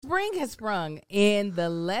Spring has sprung, and the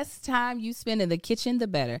less time you spend in the kitchen, the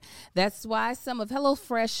better. That's why some of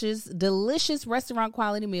HelloFresh's delicious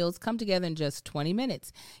restaurant-quality meals come together in just 20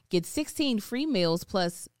 minutes. Get 16 free meals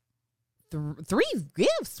plus 3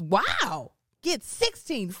 gifts. Wow. Get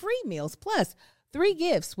 16 free meals plus 3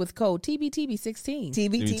 gifts with code TBTB16.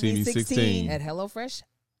 TBTB16 at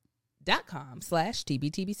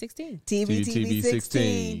HelloFresh.com/TBTB16.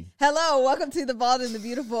 TBTB16. Hello, welcome to The Bald and the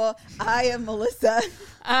Beautiful. I am Melissa.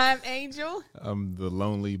 I'm Angel. I'm the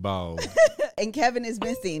lonely bald. And Kevin is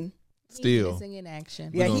missing. Still. He's missing in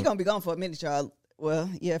action. Yeah, he's going to be gone for a minute, y'all. Well,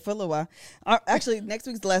 yeah, for a little while. Actually, next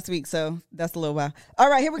week's the last week, so that's a little while. All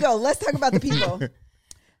right, here we go. Let's talk about the people.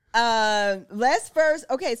 Let's first.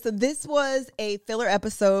 Okay, so this was a filler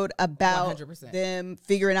episode about 100%. them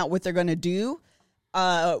figuring out what they're going to do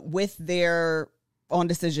with their on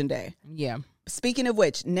decision day. Yeah. Speaking of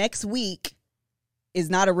which, next week is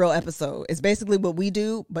not a real episode. It's basically what we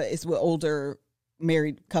do, but it's with older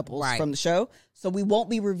married couples from the show. So we won't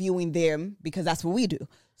be reviewing them because that's what we do.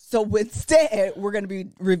 So instead, we're going to be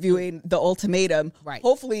reviewing The Ultimatum. Right.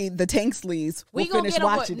 Hopefully, the Tanksleys will finish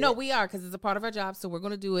watching it. No, we are, because it's a part of our job. So we're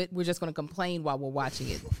going to do it. We're just going to complain while we're watching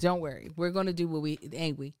it. Don't worry. We're going to do what we,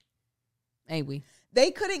 ain't we?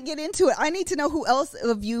 They couldn't get into it. I need to know who else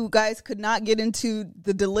of you guys could not get into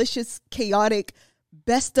the delicious, chaotic,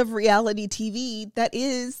 best of reality TV that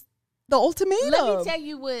is The Ultimatum. Let me tell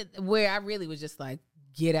you where I really was just like,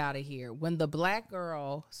 get out of here. When the black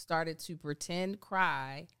girl started to pretend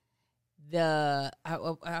cry, I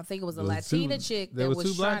think it was a Latina chick. There was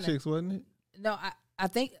two black chicks, wasn't it? No, I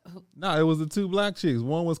think no, it was the two black chicks.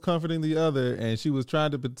 One was comforting the other, and she was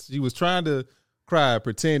trying to cry,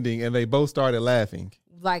 pretending, and they both started laughing.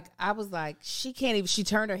 Like, I was like, she can't even. She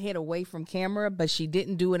turned her head away from camera, but she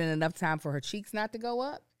didn't do it in enough time for her cheeks not to go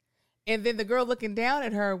up. And then the girl looking down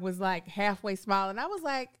at her was like halfway smiling. I was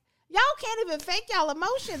like, y'all can't even fake y'all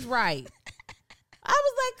emotions right. I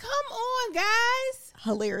was like, come on, guys.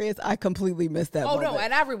 Hilarious. I completely missed that moment. No,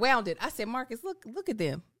 and I rewound it. I said, Marcus, look at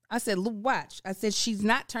them. I said, look, watch. I said, she's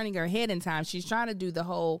not turning her head in time. She's trying to do the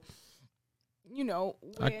whole, when you're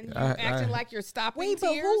acting like you're stopping Wait,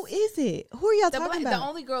 tears. but who is it? Who are y'all talking about? The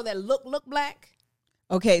only girl that look black.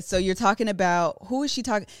 Okay, so you're talking about, who is she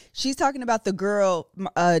talking? She's talking about the girl,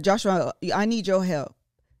 Joshua, I need your help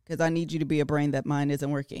because I need you to be a brain that mine isn't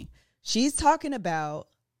working. She's talking about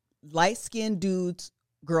light-skinned dude's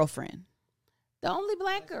girlfriend. The only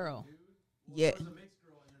black girl. Yeah.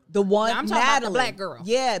 The one, no, I'm talking Madeline. about the black girl.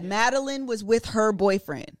 Yeah, Madeline was with her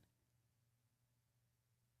boyfriend.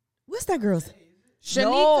 What's that girl's name?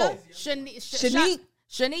 Shanika. Shanique.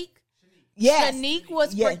 Shanique. Yes. Shanique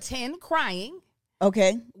was pretend crying.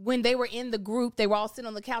 Okay. When they were in the group, they were all sitting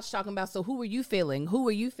on the couch talking about, so who are you feeling? Who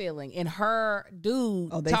are you feeling? And her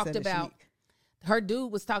dude talked about, her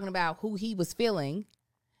dude was talking about who he was feeling.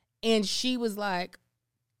 And she was like,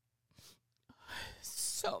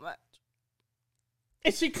 so much.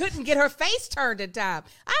 And she couldn't get her face turned in time.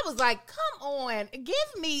 I was like, come on,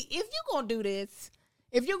 give me, if you're going to do this,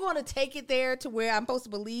 if you're going to take it there to where I'm supposed to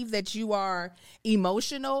believe that you are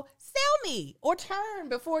emotional, sell me or turn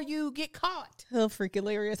before you get caught. Oh, freaking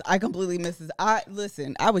hilarious. I completely missed this. I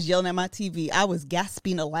was yelling at my TV. I was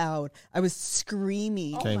gasping aloud. I was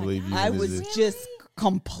screaming. Can't believe you. I was just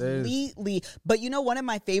completely. But you know, one of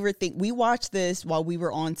my favorite things, we watched this while we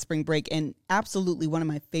were on spring break, and absolutely one of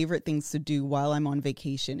my favorite things to do while I'm on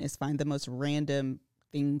vacation is find the most random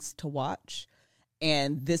things to watch.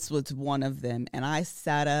 And this was one of them. And I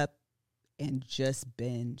sat up and just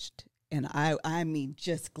binged. And I mean,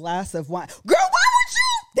 just glass of wine. Girl, why would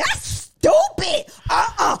you? That's stupid.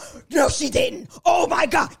 No, she didn't. Oh my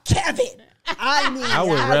God, Kevin. I mean, I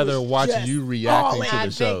would rather watch you reacting to the I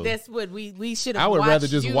show. think that's what we should have. I would rather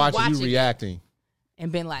just watch you reacting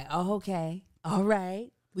and been like, oh, okay, all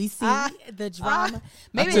right, we see the drama.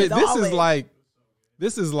 Maybe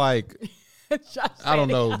this is like. I don't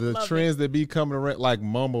know, the trends that be coming around, like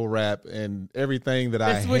mumble rap and everything that I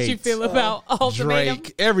hate. That's what you feel about Ultimatum?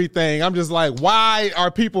 Drake, everything. I'm just like, why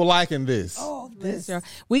are people liking this? Oh, this.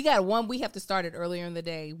 We got one. We have to start it earlier in the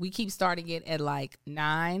day. We keep starting it at like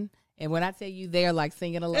 9. And when I tell you they're like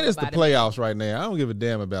singing a little, and it's the playoffs right now. I don't give a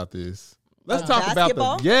damn about this. Let's talk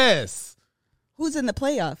basketball? about yes. Who's in the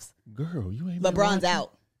playoffs? Girl, you ain't LeBron's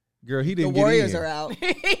out. Girl, he didn't get in. The Warriors are out.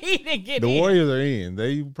 He didn't get in. The Warriors are in.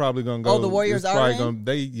 They probably gonna go. Oh, the Warriors are in?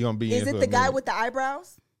 They gonna be in. Is it the guy with the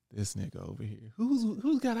eyebrows? This nigga over here.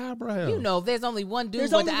 Who's got eyebrows? You know, there's only one dude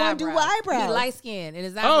with the the eyebrows. He's light skinned and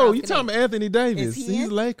his eyebrows. Oh, you talking about Anthony Davis? Is he He's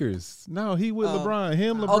in? Lakers. No, he with LeBron.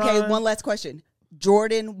 LeBron. Okay, one last question.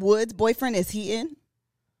 Jordan Woods' boyfriend, is he in?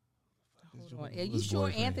 Are you sure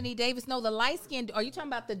boyfriend? Anthony Davis? No, the light skinned. Are you talking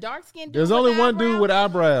about the dark skinned dude? There's with only the one eyebrow? dude with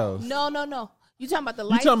eyebrows. No. You talking about the You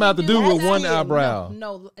light? talking about the dude with one eyebrow?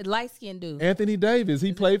 No, light skinned dude. Anthony Davis.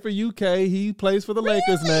 He played for UK. He plays for the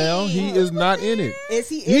Lakers now. He is not in it. Is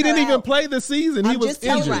he? He didn't even play the season. He I'm was just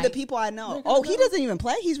telling injured. you the people I know. Oh, he doesn't even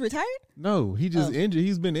play. He's retired. No, he just injured.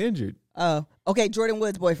 He's been injured. Oh, okay. Jordan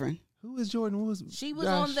Woods' boyfriend. Who is Jordan Woods? She was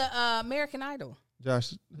Josh. on the American Idol.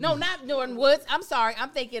 Josh. No, not Jordan Woods. I'm sorry. I'm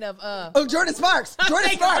thinking of Jordan Sparks.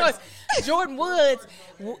 Jordan Woods.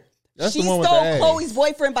 That's She the one with the stole ass. Chloe's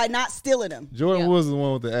boyfriend by not stealing him. Jordan Woods is the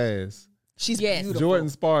one with the ass. She's Yes. beautiful. Jordan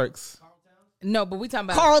Sparks. No, but we talking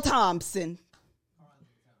about Carl Thompson.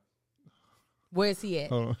 where's he at?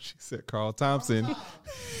 Hold on, she said Carl Thompson. I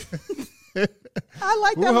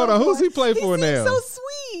like that. Well, hold on, little who's boy. he play for seems now? So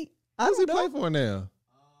sweet. Who's he play for now?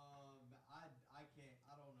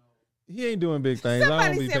 He ain't doing big things. I don't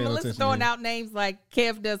Somebody be said paying Melissa's attention. throwing out names like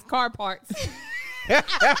Kev does car parts.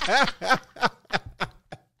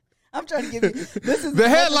 I'm trying to give you. This is The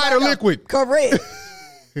headlighter liquid. Correct.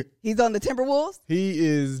 He's on the Timberwolves. He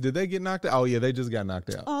is. Did they get knocked out? Oh yeah, they just got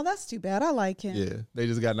knocked out. Oh, that's too bad. I like him. Yeah, they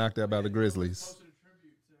just got knocked out by the Grizzlies.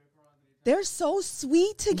 They're so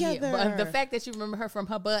sweet together. Yeah, but the fact that you remember her from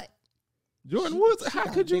her butt. Jordan Woods. She How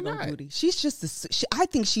got could you big old not? booty. She's just. I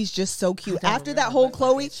think she's just so cute. don't After that remember, whole but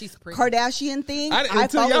Khloe she's pretty. Kardashian thing, Until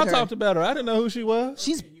followed y'all her. talked about her, I didn't know who she was.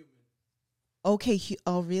 She's okay.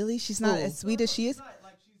 Oh, really? She's not as sweet as she is.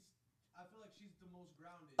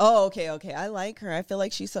 Oh, okay. I like her. I feel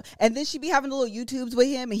like she's so. And then she be having the little YouTubes with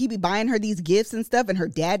him, and he be buying her these gifts and stuff. And her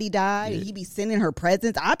daddy died, and he be sending her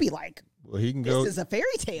presents. I'd be like, Well, he can this go. is a fairy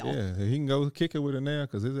tale. Yeah, he can go kick it with her now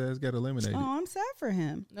because his ass got eliminated. Oh, I'm sad for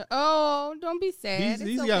him. Oh, don't be sad.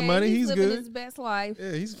 He's It's got okay. money. He's living good. his best life.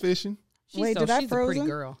 Yeah, he's fishing. Wait, did I she's a froze pretty him?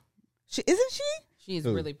 girl. Isn't she? She's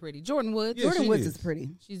Who? really pretty. Jordan Woods. Yeah, Jordan she Woods is. is pretty.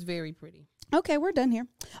 She's very pretty. Okay, we're done here.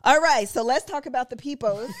 All right, so let's talk about the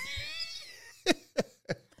peepos.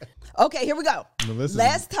 Okay, here we go.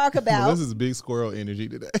 Let's talk about. This is big squirrel energy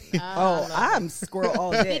today. I'm squirrel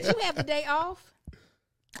all day. Did you have the day off?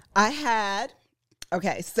 I had.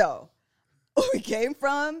 Okay, so we came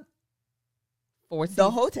from the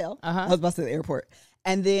hotel. I was about to say the airport,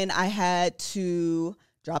 and then I had to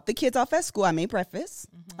drop the kids off at school. I made breakfast.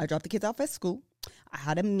 I dropped the kids off at school. I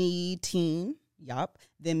had a meeting. Yup.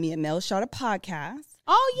 Then me and Mel shot a podcast.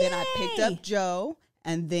 Oh yeah. Then I picked up Joe,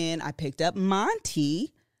 and then I picked up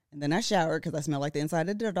Monty, and then I showered because I smelled like the inside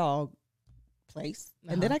of the dog place,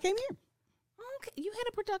 and then I came here. Okay, you had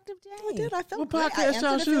a productive day. I did. I felt What great. podcast I y'all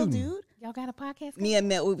answered the phone, shooting? dude. Y'all got a podcast? Me and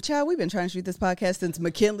Mel, child, we've been trying to shoot this podcast since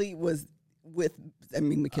McKinley was with.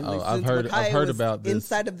 McKinley. Oh, I've since heard Micaiah about was this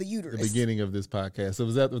inside of the uterus. The beginning of this podcast. So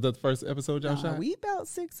was that the first episode y'all shot? We about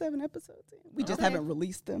 6-7 episodes in. We just haven't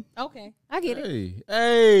released them. Okay, I get it.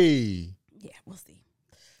 Hey. Yeah, we'll see.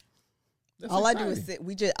 That's All I exciting. do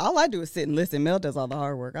is sit. All I do is sit and listen. Mel does all the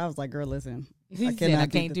hard work. I was like, girl, listen. He I said, cannot I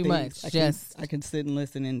can't the do things. much. Just I can sit and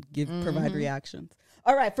listen and provide reactions.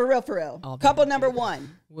 All right, for real. All Couple that. number one.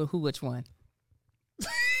 well, which one?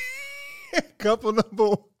 Couple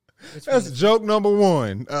number. That's joke number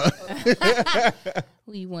one.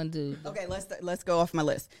 Who you want to do? Okay, let's go off my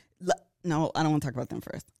list. No, I don't want to talk about them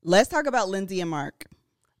first. Let's talk about Lindsay and Mark.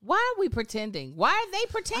 Why are we pretending? Why are they I had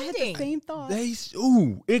pretending? the same thought.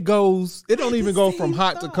 It don't even go from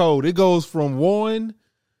hot to cold. It goes from 1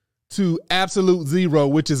 to absolute 0,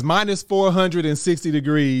 which is minus 460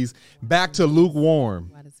 degrees, back to lukewarm.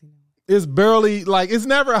 Why does he know? It's barely it's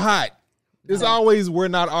never hot. It's always we're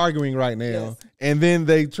not arguing right now. Yes. And then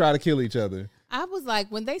they try to kill each other. I was like,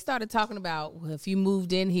 when they started talking about, well, if you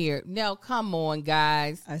moved in here, no, come on,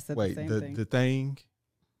 guys. I said Wait, the same thing. the thing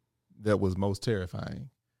that was most terrifying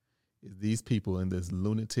is these people in this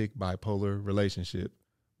lunatic bipolar relationship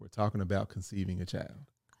were talking about conceiving a child.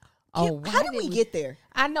 Oh, How did we get there?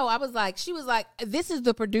 I know. I was like, she was like, this is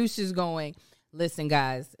the producers going, listen,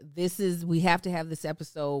 guys, we have to have this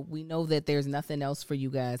episode. We know that there's nothing else for you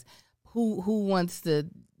guys. Who wants to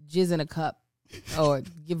jizz in a cup or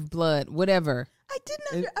give blood, whatever? I didn't.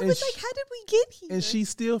 And- I and was sh- like, how did we get here? And she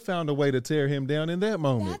still found a way to tear him down in that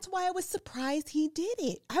moment. That's why I was surprised he did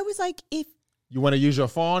it. I was like, if You want to use your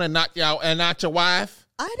phone and not your wife?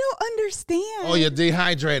 I don't understand. Oh, you're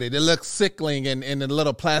dehydrated. It looks sickling in a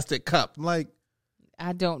little plastic cup. I'm like,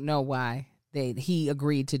 I don't know why he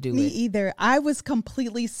agreed to do Me it. either. I was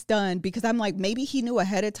completely stunned because I'm like, maybe he knew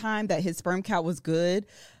ahead of time that his sperm count was good.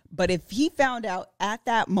 But if he found out at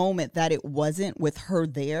that moment that it wasn't with her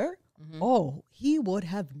there, he would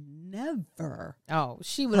have never. Oh,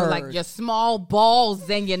 she was like, your small balls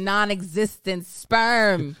and your non-existent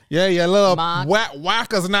sperm. yeah, your little Mark.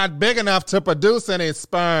 whacker's not big enough to produce any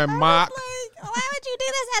sperm, Mark. Why would you do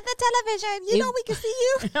this at the television? You know we can see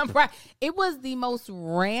you. Right. It was the most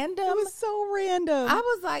random. It was so random. I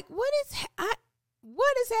was like, what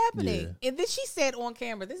is happening? Yeah. And then she said on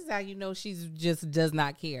camera, this is how you know she's just does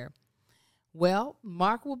not care. Well,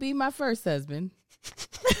 Mark will be my first husband.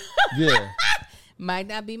 Yeah. Might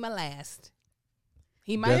not be my last.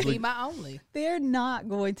 He might be my only. They're not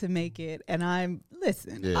going to make it. And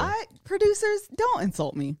listen, Yeah. producers, don't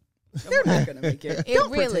insult me. They're not going to make it.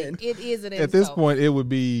 Don't pretend. It is an insult. At this point, it would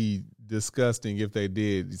be disgusting if they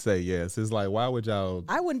did say yes. It's like, why would y'all?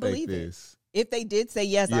 I wouldn't fake believe this? If they did say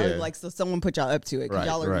yes, I would like, so someone put y'all up to it because Right,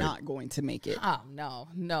 y'all are right. not going to make it. Oh, no.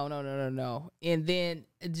 And then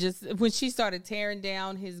just when she started tearing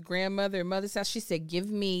down his grandmother and mother's house, she said, give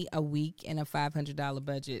me a week and a $500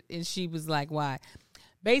 budget. And she was like, why?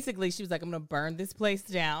 Basically, she was like, I'm going to burn this place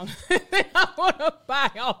down. I want to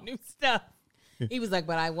buy all new stuff. He was like,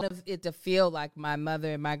 but I want it to feel like my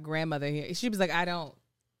mother and my grandmother here. She was like, I don't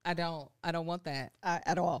want that.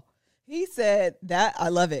 At all. He said that. I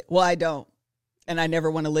love it. Well, I don't. And I never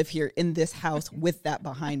want to live here in this house with that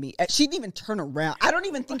behind me. She didn't even turn around. I don't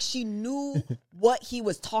even think she knew what he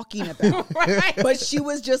was talking about. Right. But she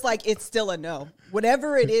was just like, it's still a no.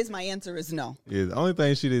 Whatever it is, my answer is no. Yeah, the only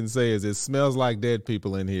thing she didn't say is it smells like dead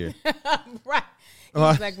people in here. Right.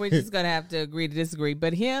 He's like, we're just going to have to agree to disagree.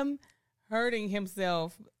 But him hurting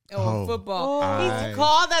himself on football, he's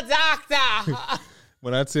called the doctor.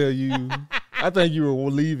 When I tell you, I think you were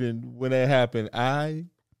leaving when that happened. I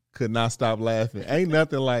could not stop laughing. Ain't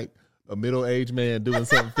nothing like a middle-aged man doing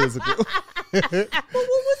something physical. But what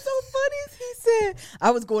was so funny is he said,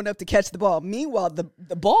 I was going up to catch the ball. Meanwhile,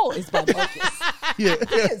 the ball is by Marcus. Yeah.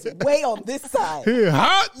 He is way on this side.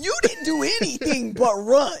 Huh? You didn't do anything but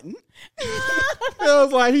run. It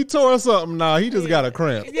was like he tore something. Nah, he just got a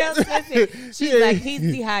cramp. Yes, that's it. She's like, he's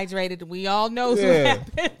dehydrated. We all know what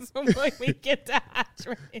happens when we get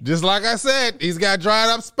dehydrated. Just like I said, he's got dried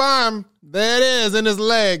up sperm. There it is in his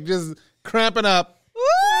leg, just cramping up.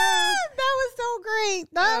 That was so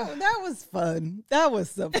great. That was fun. That was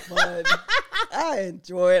some fun. I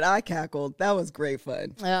enjoyed. I cackled. That was great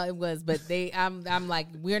fun. Well, it was, but I'm like,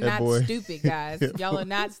 we're not boy. stupid, guys. Y'all are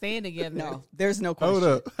not staying together. No, there's no question. Hold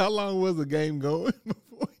up. How long was the game going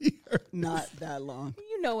before he hurt? Not that long.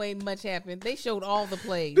 You know, ain't much happened. They showed all the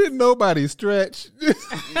plays Didn't nobody stretch?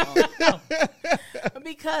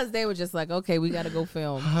 because they were just like, okay, we got to go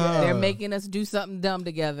film. They're making us do something dumb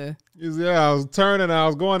together. Yeah, I was turning. I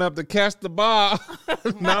was going up to catch the ball.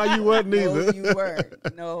 No, you wasn't either. No, you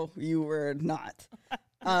weren't. No, you were not.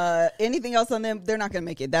 Anything else on them? They're not going to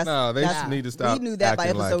make it. They that's need to stop. We knew that by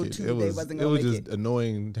acting episode like 2. It They was, wasn't it going was to make just it.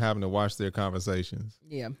 annoying having to watch their conversations.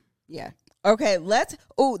 Yeah. Okay, let's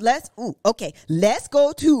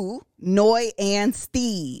go to Noi and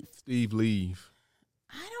Steve. Steve, leave.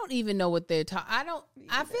 I don't even know what they're talking.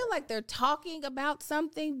 I feel like they're talking about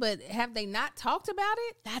something, but have they not talked about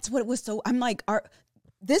it? That's what it was. So I'm like,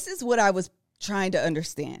 this is what I was trying to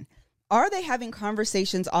understand. Are they having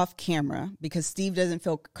conversations off camera because Steve doesn't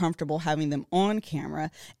feel comfortable having them on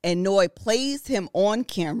camera, and Noi plays him on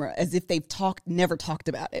camera as if they've never talked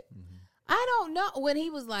about it? Mm-hmm. I don't know. When he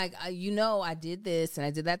was like, I did this and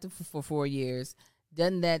I did that for 4 years.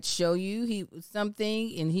 Doesn't that show you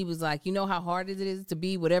something? And he was like, you know how hard it is to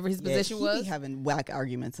be whatever his position was? He be having whack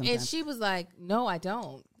arguments sometimes. And she was like, no, I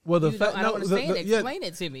don't. Well, I don't understand. Explain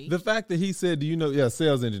it to me. The fact that he said, do you know,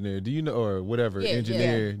 sales engineer, do you know, or whatever,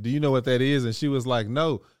 engineer, do you know what that is? And she was like,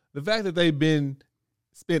 no. The fact that they've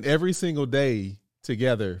spent every single day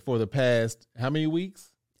together for the past, how many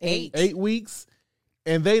weeks? 8. 8 weeks.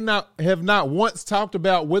 And they have not once talked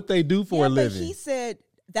about what they do for a living. But he said,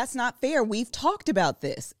 that's not fair. We've talked about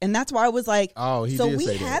this. And that's why I was like, so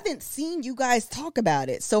we haven't seen you guys talk about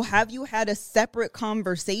it. So have you had a separate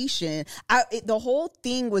conversation? The whole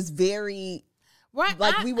thing was very,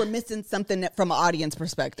 right, we were missing something from an audience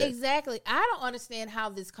perspective. Exactly. I don't understand how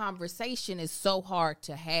this conversation is so hard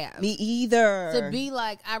to have. Me either. To be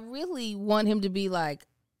like, I really want him to be like,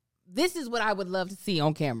 this is what I would love to see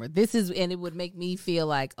on camera. And it would make me feel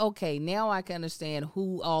like, okay, now I can understand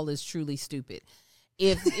who all is truly stupid.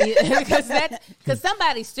 Because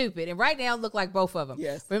somebody's stupid, and right now it look like both of them.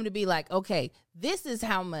 Yes. For him to be like, okay, this is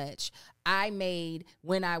how much I made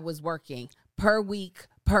when I was working per week,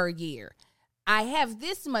 per year. I have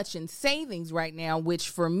this much in savings right now, which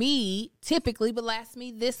for me typically would last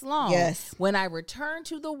me this long. Yes. When I return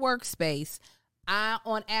to the workspace,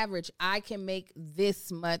 on average, I can make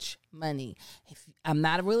this much money. If I'm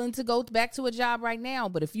not willing to go back to a job right now,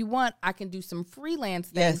 but if you want, I can do some freelance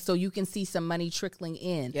things so you can see some money trickling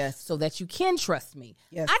in so that you can trust me.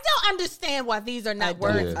 Yes. I don't understand why these are not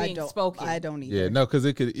words being spoken. I don't either. Yeah, no, because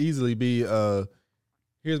it could easily be,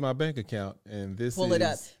 here's my bank account, and pull it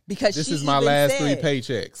up. Because this is my last 3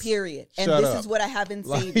 paychecks. Period. And this is what I have been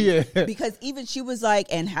saving. Because even she was like,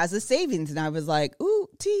 and has a savings. And I was like, ooh,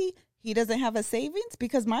 T, he doesn't have a savings?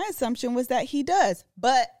 Because my assumption was that he does.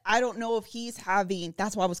 But I don't know if he's having,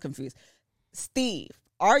 that's why I was confused. Steve,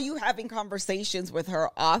 are you having conversations with her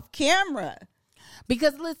off camera?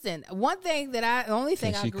 Because listen, the only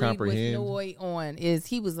thing I agreed with Noy on is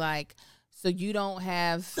he was like, so you don't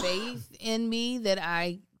have faith in me that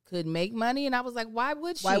I could make money? And I was like, why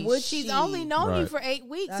would she? She's only known you for 8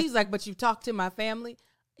 weeks. He's like, but you've talked to my family.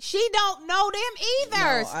 She don't know them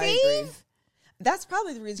either, Steve. That's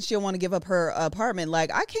probably the reason she don't want to give up her apartment.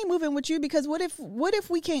 Like, I can't move in with you because what if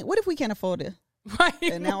we can't afford it? Right.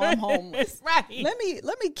 And now I'm homeless. Right. Let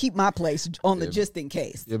me keep my place on the just in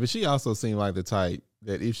case. Yeah, but she also seemed like the type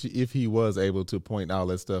that if he was able to point all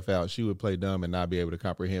that stuff out, she would play dumb and not be able to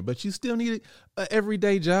comprehend. But you still need an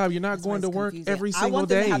everyday job. You're not going to work every single day. I want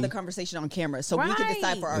them to have the conversation on camera so we can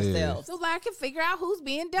decide for ourselves. So I can figure out who's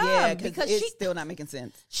being dumb. Yeah, because it's still not making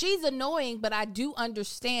sense. She's annoying, but I do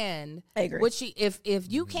understand. I agree. What if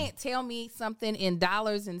you can't tell me something in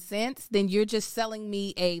dollars and cents, then you're just selling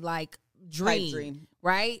me a dream.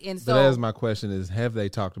 Right? And so but as my question is, have they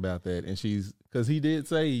talked about that? And because he did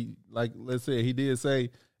say, he did say,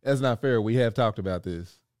 that's not fair. We have talked about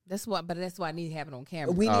this. That's why I need to have it on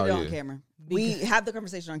camera. We need it on camera. We have the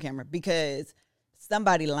conversation on camera because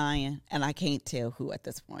somebody lying, and I can't tell who at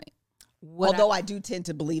this point. Although I do tend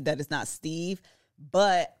to believe that it's not Steve,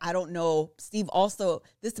 but I don't know. Steve also,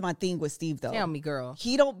 this is my thing with Steve though. Tell me, girl.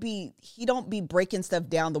 He don't be breaking stuff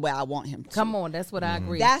down the way I want him to. Come on, that's what I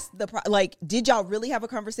agree. That's did y'all really have a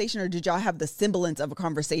conversation, or did y'all have the semblance of a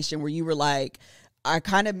conversation where you were like, I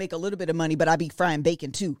kind of make a little bit of money, but I be frying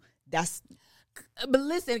bacon too. But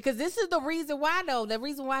listen, because this is the reason why, though. The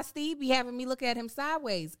reason why Steve be having me look at him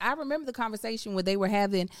sideways. I remember the conversation where they were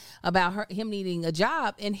having about him needing a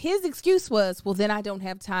job, and his excuse was, well, then I don't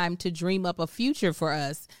have time to dream up a future for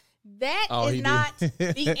us. That is not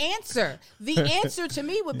the answer. The answer to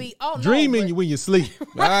me would be, dreaming when you sleep.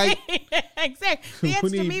 Right? Exactly. The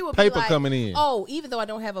answer to me would be paper coming in. Even though I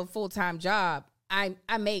don't have a full-time job, I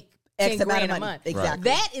make X amount of $10,000 money. a month. Exactly.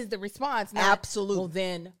 That is the response. Not, absolutely. Well,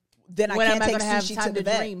 then I can't take sushi to the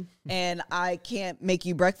vet, dream? And I can't make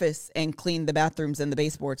you breakfast and clean the bathrooms and the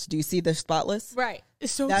baseboards. Do you see the spotless? Right.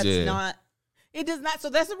 So that's not. It does not. So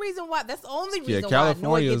that's the reason why. That's the only reason why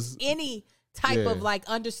Noy gets any type of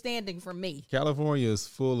understanding from me. California is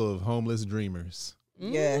full of homeless dreamers.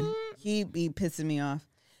 Yeah, he be pissing me off.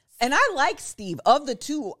 And I like Steve. Of the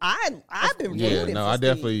two, I've been rooting for I Steve.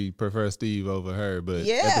 definitely prefer Steve over her. But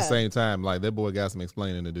at the same time, that boy got some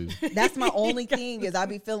explaining to do. That's my only thing is I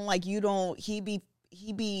be feeling like I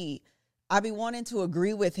be wanting to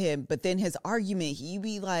agree with him, but then his argument, you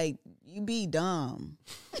be dumb.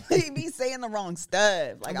 He be saying the wrong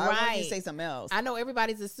stuff. I want you to say something else. I know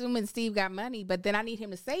everybody's assuming Steve got money, but then I need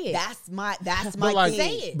him to say it. That's my thing.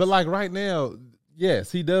 Say it. But right now,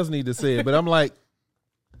 yes, he does need to say it. But I'm like,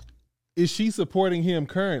 is she supporting him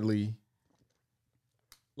currently?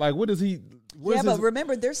 What is he? But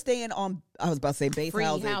remember, they're staying on, I was about to say base free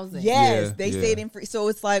housing. Yes, they stayed in free. So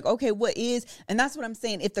it's like, okay, what is, and that's what I'm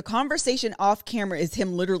saying. If the conversation off camera is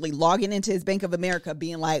him literally logging into his Bank of America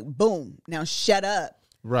being like, boom, now shut up.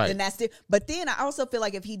 Right. Then that's it. But then I also feel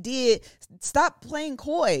like if he did, stop playing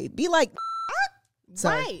coy. Be like,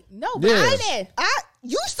 sorry. Right. No, but I did.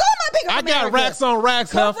 You saw my Bank of America. I got racks on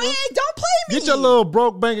racks, Huffer. Don't play me. Get your little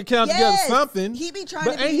broke bank account together, something. He be trying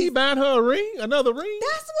but to ain't he buying her a ring? Another ring?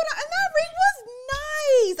 That's what and that ring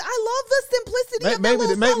was nice. I love the simplicity of that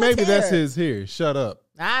little maybe that's solitaire. his here. Shut up.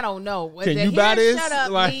 I don't know. Can you buy this? Shut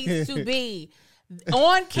up needs to be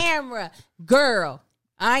on camera. Girl,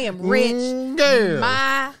 I am rich. Girl.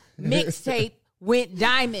 My mixtape went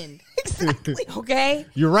diamond. Exactly. Okay.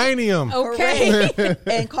 Uranium. Okay.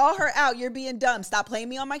 And call her out. You're being dumb. Stop playing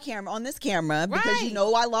me on this camera because you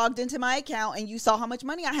know I logged into my account and you saw how much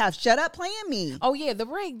money I have. Shut up playing me. Oh yeah, the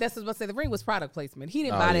ring. That's what I was about to say. The ring was product placement. He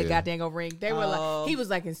didn't buy that goddamn ring. They were he was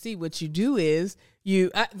like, and see what you do is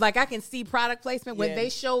like I can see product placement when they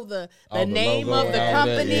show the name logo of the and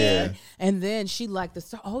company, and then she like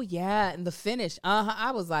and the finish.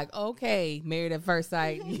 I was like, okay, Married at First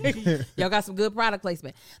Sight, y'all got some good product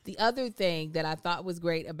placement. The other thing that I thought was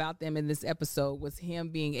great about them in this episode was him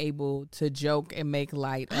being able to joke and make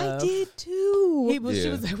light of. I did too. She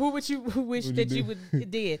was like, "What would you wish that you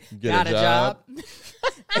would did? Got a job.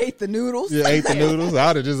 Ate the noodles. Yeah, ate the noodles.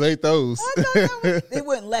 I'd have just ate those. They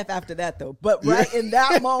wouldn't laugh after that though. But right in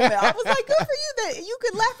that moment, I was like, good for you that you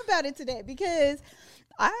could laugh about it today, because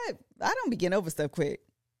I don't be getting over stuff quick.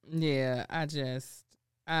 Yeah,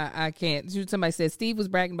 I can't. Somebody said Steve was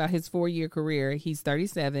bragging about his 4-year career. He's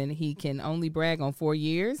 37. He can only brag on 4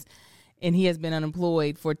 years, and he has been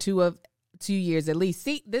unemployed for 2 years at least.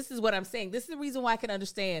 See, this is what I'm saying. This is the reason why I can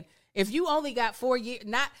understand if you only got 4 years,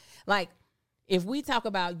 not like if we talk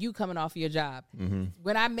about you coming off your job.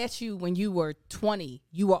 When I met you when you were 20,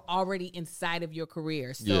 you were already inside of your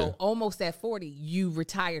career. So almost at 40, you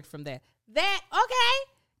retired from that. Okay,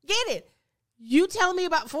 get it. You telling me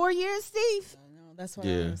about 4 years, Steve? I know, that's what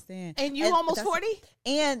I understand. And you almost 40?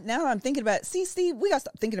 And now I'm thinking about it. See, Steve, we got to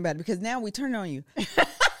stop thinking about it, because now we turn on you.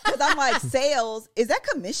 Because I'm like, sales, is that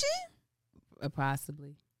commission?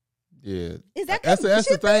 Possibly. Yeah. Is that that's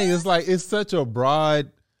the thing. man? It's like, it's such a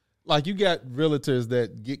broad, like you got realtors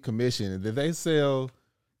that get commission, and if they sell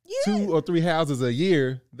 2 or 3 houses a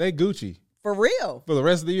year, they Gucci. For real. For the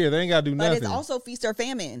rest of the year, they ain't got to do nothing. But it's also feast or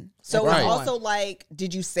famine. So Right. it's also like,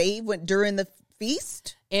 did you save during the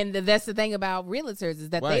feast? And that's the thing about realtors is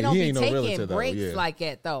that Right. they don't He be ain't no taking realtor, though. breaks Yeah. like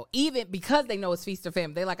that, though. Even because they know it's feast or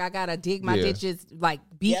famine. They like, I got to dig my ditches, like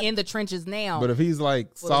be in the trenches now. But if he's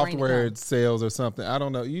like For the rain to software come. sales or something, I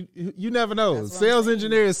don't know. You never know. That's what I'm Sales saying.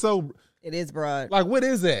 engineer is so, It is broad. like, what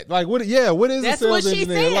is that? Like, what? Yeah, what is that's a sales what she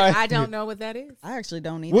engineer? said. Like, I don't know what that is. I actually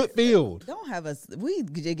don't either. What field? Don't have us. We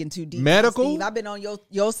digging too deep. Medical? Steve. I've been on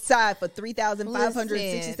your side for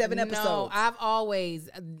 3,567 Listen, episodes. No, I've always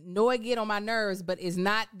know it get on my nerves, but it's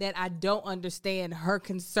not that I don't understand her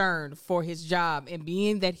concern for his job, and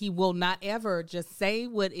being that he will not ever just say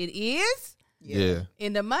what it is. Yeah.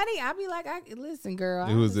 In the money, I'll be like, listen, girl.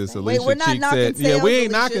 Who is this? understand. Alicia we're not Cheek knocking said, sales, we ain't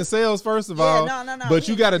Alicia. knocking sales, first of Yeah, all. no. But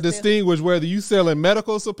We you got to ain't knocking distinguish whether you selling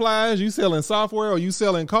medical supplies, you selling software, or you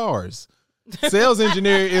selling cars. Sales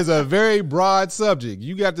engineer is a very broad subject.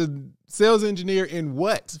 You got to sales engineer in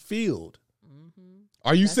what field?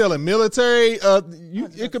 Are you selling military?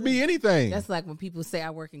 It could be anything. That's like when people say I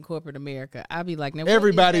work in corporate America. I'll be like, now, what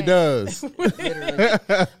Everybody is that? does.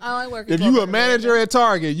 Literally. I work in If you a corporate manager America. at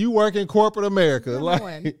Target, you work in corporate America. Come Like,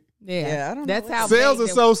 on. Yeah, Yeah, I don't know that's what- how sales big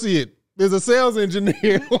they- associate is a sales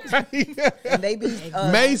engineer. And they be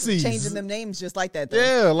Macy's. changing them names just like that. Though.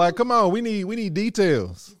 Yeah, like, come on, we need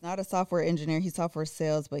details. Not a software engineer. He's software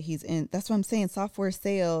sales, but he's in. That's what I'm saying. Software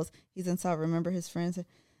sales. He's in software. Remember his friends?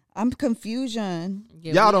 I'm confusion.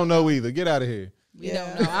 Yeah, Y'all we don't know either. Get out of here.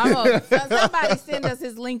 don't know. Somebody send us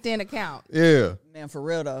his LinkedIn account. Yeah. Man, for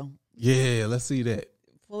real though. Yeah, let's see that.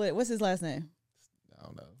 Pull it. What's his last name? I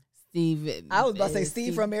don't know. Steve. I was about to say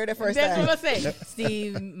Steve from Married at First That's Sight. what I say.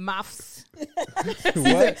 Steve MAFS.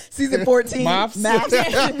 What? Season 14. MAFS?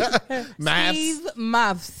 MAFS. Steve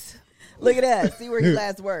MAFS. Look at that. See where he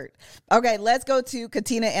last worked. Okay, let's go to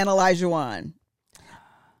Katina and Elijah Wan.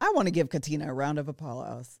 I want to give Katina a round of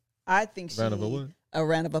applause. I think she Round of a what? a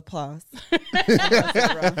round of applause.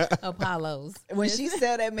 Apollos. When she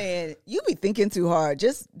said that, man, you be thinking too hard.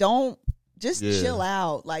 Just chill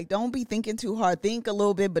out. Like, don't be thinking too hard. Think a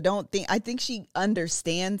little bit, but don't think. I think she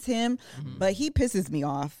understands him, but he pisses me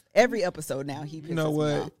off every episode now. He pisses You know me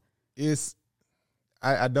what? off. It's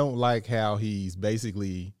I don't like how he's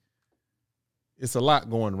basically. It's a lot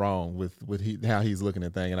going wrong with how he's looking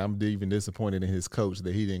at things, and I'm even disappointed in his coach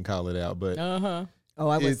that he didn't call it out. But Oh,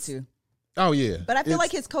 I was it's- too. oh yeah, But I feel It's-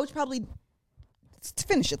 like his coach probably. To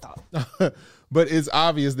finish your thought. but it's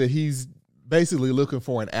obvious that he's basically looking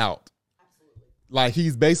for an out. Like,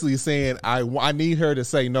 he's basically saying, I need her to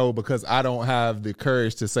say no because I don't have the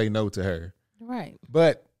courage to say no to her. Right.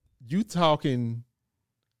 But you talking,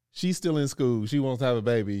 she's still in school. She wants to have a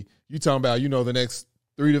baby. You talking about, the next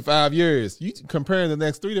 3 to 5 years. You comparing the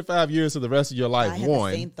next 3 to 5 years to the rest of your life. I had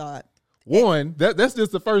the same thought. That's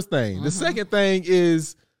just the first thing. The second thing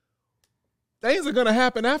is things are going to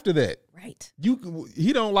happen after that. Right.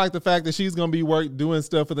 He don't like the fact that she's going to be doing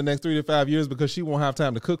stuff for the next 3 to 5 years because she won't have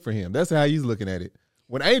time to cook for him. That's how he's looking at it.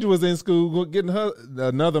 When Angel was in school getting her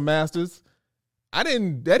another master's, that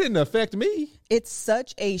didn't affect me. it's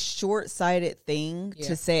such a short-sighted thing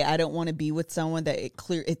to say, I don't want to be with someone that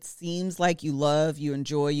it seems like you love, you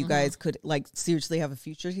enjoy, you guys could like seriously have a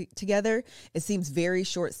future together. It seems very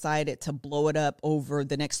short-sighted to blow it up over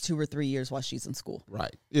the next 2 or 3 years while she's in school.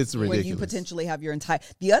 Right. It's ridiculous. When you potentially have your entire...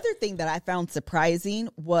 The other thing that I found surprising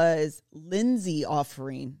was Lindsay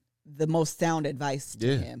offering the most sound advice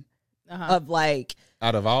to him. Of like...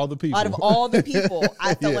 Out of all the people,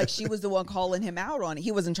 I felt like she was the one calling him out on it.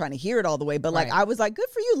 He wasn't trying to hear it all the way, but like I was like, good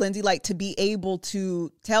for you, Lindsay, like to be able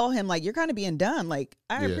to tell him like you're kind of being done. Like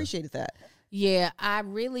I appreciated that. Yeah, I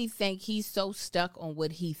really think he's so stuck on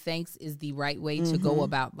what he thinks is the right way to go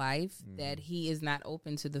about life that he is not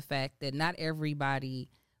open to the fact that not everybody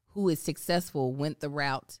who is successful went the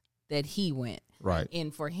route that he went. Right.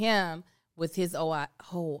 And for him, with his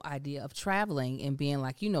whole idea of traveling and being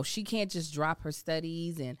like, she can't just drop her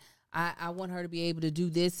studies and I want her to be able to do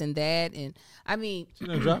this and that. And I mean, she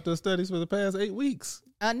done dropped her studies for the past 8 weeks.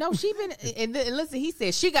 No, she been, and listen, he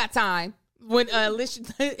said she got time. When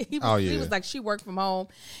he was like, she worked from home.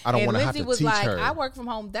 I don't want to have to teach her. I work from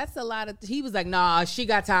home. That's a lot of, he was like, nah, she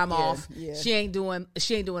got time off. Yeah. She ain't doing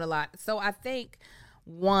a lot. So I think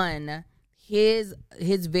his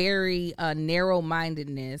very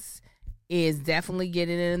narrow-mindedness is definitely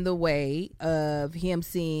getting in the way of him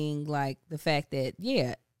seeing like the fact that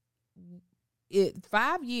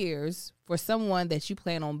 5 years for someone that you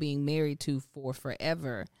plan on being married to for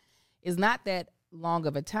forever is not that long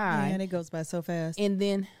of a time. And it goes by so fast. And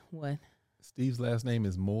then what? Steve's last name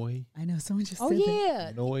is Moy. I know someone just said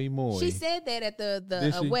that. Moy. She said that at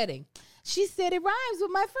the wedding. She said it rhymes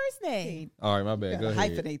with my first name. All right, my bad. Go ahead.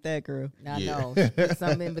 Hyphenate that, girl. I know. There's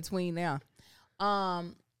something in between now.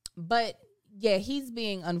 But yeah, he's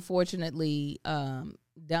being unfortunately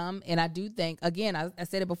dumb. And I do think, again, I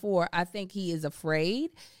said it before, I think he is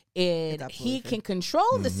afraid and he can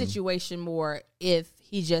control the situation more if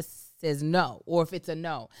he just says no, or if it's a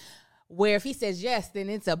no. Where if he says yes, then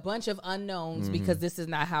it's a bunch of unknowns because this is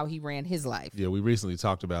not how he ran his life. Yeah, we recently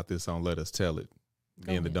talked about this on Let Us Tell It.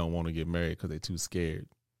 Men that don't want to get married because they're too scared.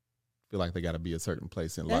 Feel like they got to be a certain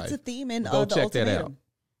place in life. That's a theme in Go the check Ultimatum. that out.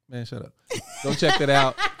 Man, shut up. Go check that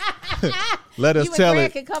out. Let us tell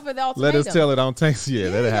it. Let us tell it on Tanks. Yeah,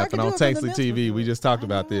 let it happen on Tanksley TV. We just talked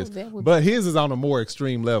about this. But his is on a more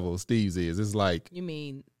extreme level. Steve's is. It's like. You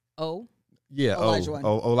mean O? Yeah,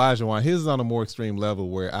 Elijah Wan. His is on a more extreme level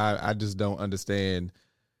where I just don't understand.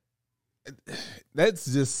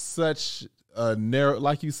 That's just such a narrow,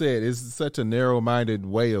 like you said, it's such a narrow-minded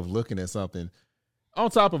way of looking at something. On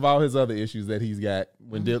top of all his other issues that he's got,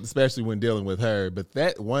 especially when dealing with her, but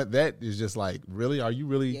that is just like, really, are you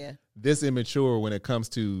really this immature when it comes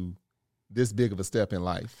to this big of a step in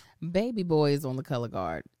life? Baby boy is on the color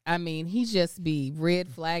guard. I mean, he just be red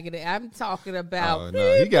flagging it. I'm talking about. Oh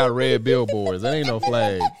no, he got red billboards. That ain't no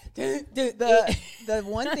flag. The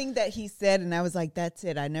one thing that he said, and I was like, that's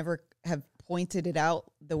it. I never have pointed it out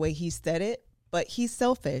the way he said it. But he's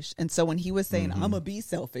selfish. And so when he was saying, I'm going to be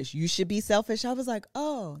selfish, you should be selfish, I was like,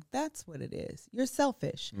 oh, that's what it is. You're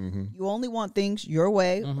selfish. You only want things your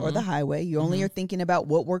way or the highway. You only are thinking about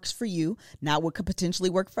what works for you, not what could potentially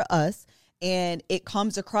work for us. And it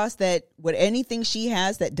comes across that with anything she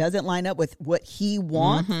has that doesn't line up with what he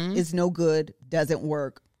wants is no good, doesn't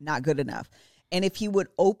work, not good enough. And if he would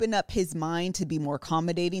open up his mind to be more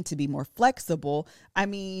accommodating, to be more flexible, I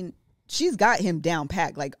mean, she's got him down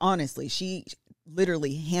packed. Like, honestly, she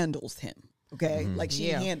literally handles him. Okay. Like she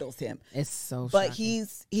handles him. It's so but shocking.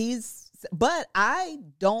 But I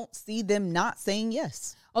don't see them not saying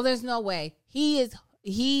yes. Oh, there's no way. He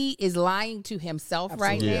is lying to himself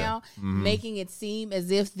right now, making it seem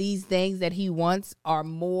as if these things that he wants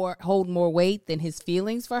hold more weight than his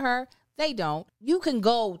feelings for her. They don't. You can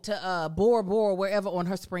go to Bora Bora wherever on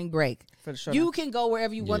her spring break. For sure. You can go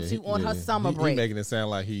wherever you want to on her summer break. He's making it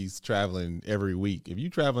sound like he's traveling every week. If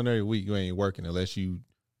you traveling every week, you ain't working unless you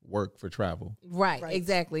work for travel. Right.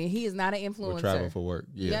 Exactly. He is not an influencer. Or travel for work.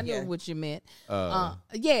 Yeah. I know what you meant.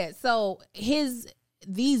 So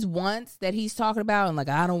these wants that he's talking about, and like,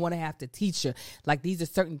 I don't want to have to teach her. Like, these are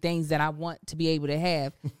certain things that I want to be able to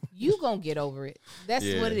have. You gonna get over it. That's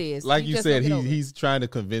what it is. Like you said, he's trying to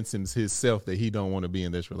convince himself that he don't want to be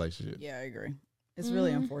in this relationship. Yeah, I agree. It's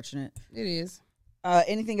really unfortunate. It is.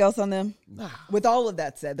 Anything else on them? Nah. With all of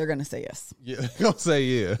that said, they're gonna say yes. Yeah, they're gonna say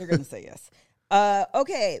yeah. They're gonna say yes.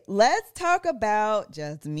 Okay, let's talk about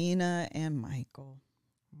Jasmina and Michael.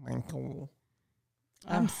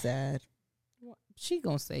 I'm sad. She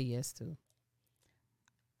gonna say yes too.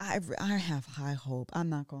 I have high hope. I'm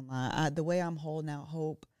not gonna lie. The way I'm holding out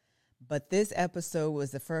hope, But this episode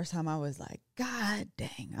was the first time I was like, God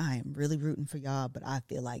dang, I am really rooting for y'all, but I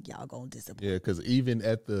feel like y'all gonna disappoint. Yeah, because even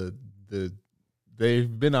at the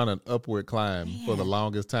they've been on an upward climb for the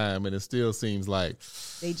longest time, and it still seems like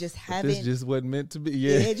they just haven't. This just wasn't meant to be.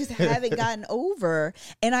 Yeah, they just haven't gotten over.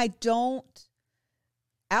 And I don't.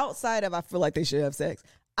 Outside of, I feel like they should have sex.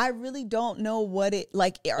 I really don't know what it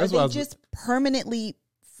like. Are they just permanently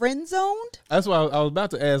friend zoned? That's why I was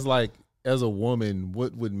about to ask. Like, as a woman,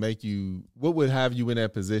 what would have you in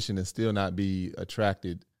that position and still not be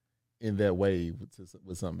attracted in that way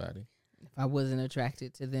with somebody? If I wasn't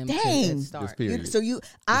attracted to them, dang. To start.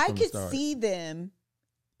 I could see them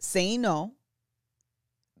saying no,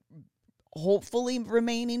 hopefully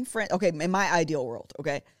remaining friends. Okay, in my ideal world,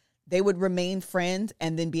 okay, they would remain friends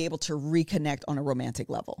and then be able to reconnect on a romantic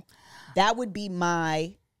level. That would be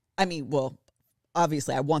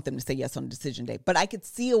obviously I want them to say yes on decision day, but I could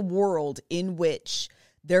see a world in which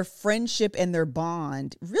their friendship and their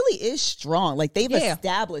bond really is strong. Like they've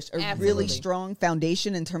established a really strong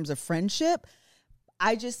foundation in terms of friendship.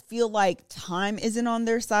 I just feel like time isn't on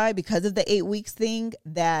their side because of the 8 weeks thing,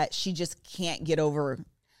 that she just can't get over.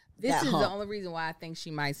 This is the only reason why I think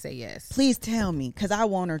she might say yes. Please tell me, because I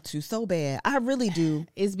want her to so bad. I really do.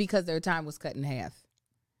 It's because their time was cut in half.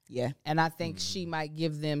 Yeah. And I think she might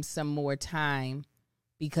give them some more time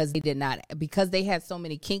because they had so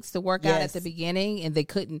many kinks to work out at the beginning, and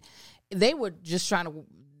they were just trying to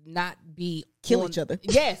not be kill each other.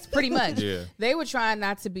 Yes, pretty much. Yeah. They were trying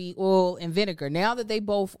not to be oil and vinegar. Now that they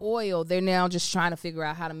both oil, they're now just trying to figure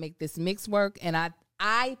out how to make this mix work. And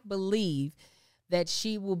I believe that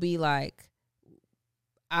she will be like,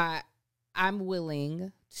 I'm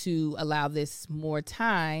willing to allow this more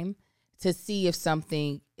time to see if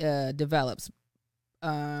something develops.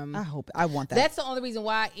 I want that. That's the only reason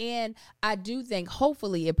why. And I do think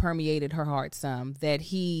hopefully it permeated her heart some, that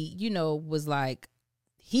he, was like,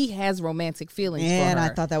 he has romantic feelings for her. And I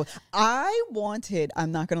thought that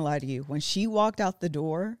I'm not going to lie to you. When she walked out the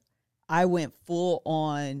door, I went full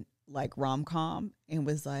on like rom-com and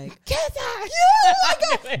was like, kiss her. Yeah,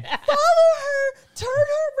 like, follow her, turn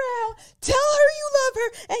her around, tell her you love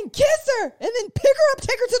her, and kiss her, and then pick her up,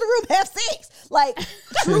 take her to the room, have sex. Like,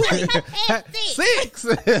 truly.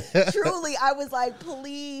 Sex. Truly, I was like,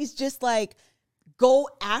 please just like go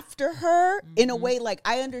after her in a way. Like,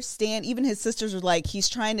 I understand even his sisters are like, he's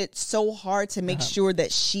trying it so hard to make sure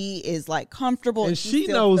that she is like comfortable. And she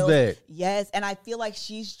knows that. Yes. And I feel like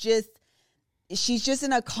she's just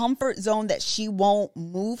in a comfort zone that she won't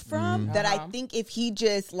move from. That I think if he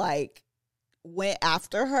just like went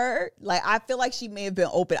after her, like I feel like she may have been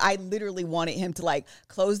open. I literally wanted him to like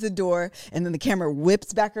close the door, and then the camera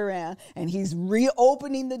whips back around and he's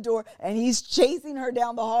reopening the door and he's chasing her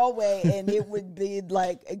down the hallway, and it would be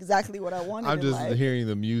like exactly what I wanted. I'm just hearing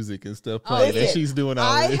the music and stuff playing and she's doing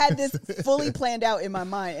all this. I had this fully planned out in my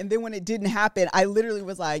mind, and then when it didn't happen, I literally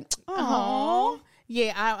was like, oh.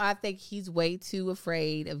 Yeah, I think he's way too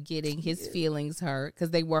afraid of getting his feelings hurt, because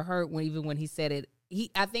they were hurt even when he said it.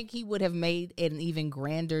 I think he would have made an even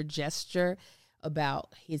grander gesture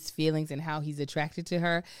about his feelings and how he's attracted to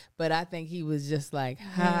her. But I think he was just like,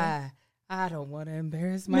 I don't want to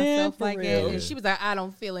embarrass myself like that. And she was like, I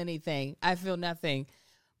don't feel anything. I feel nothing.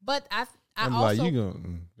 But I'm also, like, go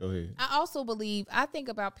ahead. I also believe, I think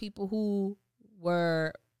about people who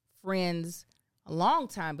were friends a long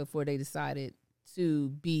time before they decided to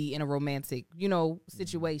be in a romantic,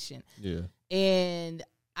 situation. Yeah. And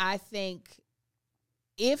I think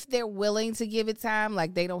if they're willing to give it time,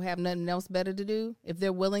 like they don't have nothing else better to do, if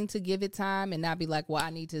they're willing to give it time and not be like, well, I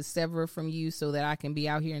need to sever from you so that I can be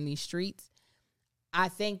out here in these streets, I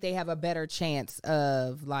think they have a better chance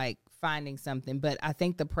of like finding something. But I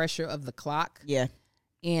think the pressure of the clock. Yeah.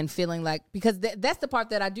 And feeling like, because that's the part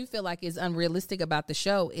that I do feel like is unrealistic about the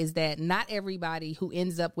show, is that not everybody who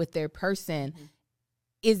ends up with their person,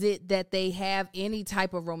 is it that they have any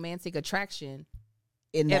type of romantic attraction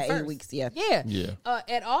in that 8 weeks. Yeah.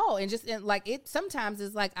 At all. And just like it sometimes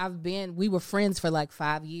it's like we were friends for like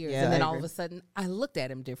 5 years, and then all of a sudden I looked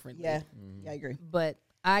at him differently. Yeah, I agree. But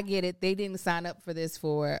I get it. They didn't sign up for this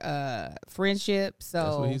for friendship. So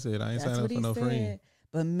that's what he said. I ain't signed up for no friend.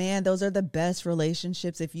 But man, those are the best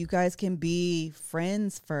relationships if you guys can be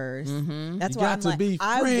friends first. That's why I'm like,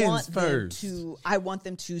 I want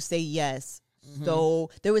them to say yes.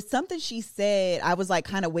 So there was something she said. I was like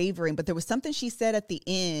kind of wavering, but there was something she said at the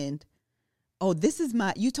end. Oh,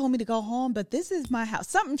 you told me to go home, but this is my house.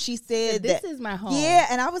 Something she said. This is my home. Yeah.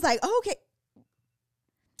 And I was like, oh, okay.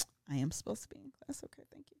 I am supposed to be in class. Okay.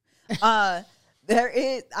 Thank you.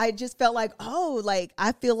 I just felt like,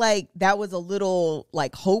 I feel like that was a little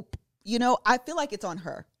like hope, I feel like it's on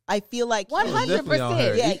her. I feel like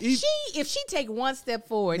 100%. Yeah, If she take one step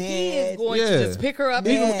forward, Man. he is going to just pick her up.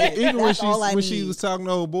 Even when That's she was talking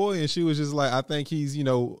to old boy and she was just like, I think he's,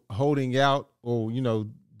 holding out or,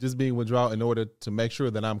 just being withdrawal in order to make sure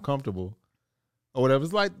that I'm comfortable or whatever.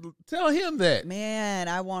 It's like, tell him that. Man,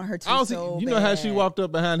 I want her to You know how she walked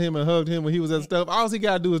up behind him and hugged him when he was at stuff? All he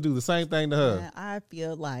got to do is do the same thing to her. Man, I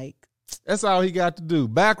feel like. That's all he got to do.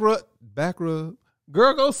 Back rub.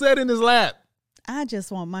 Girl, go sit in his lap. I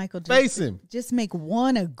just want Michael to face him. Just make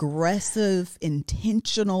one aggressive,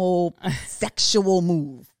 intentional, sexual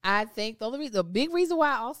move. I think the big reason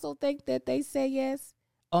why I also think that they say yes.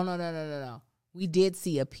 Oh, no. We did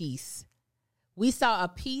see a piece. We saw a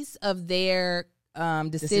piece of their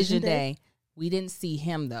decision day. We didn't see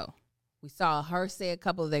him, though. We saw her say a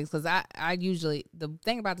couple of things because I usually, the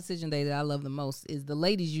thing about decision day that I love the most is the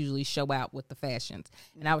ladies usually show out with the fashions.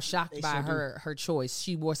 And I was shocked by her choice.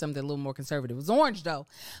 She wore something a little more conservative. It was orange though.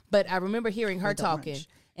 But I remember hearing her talking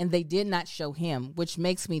and they did not show him, which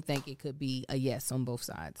makes me think it could be a yes on both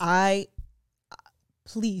sides.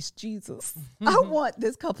 Please, Jesus. I want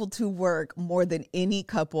this couple to work more than any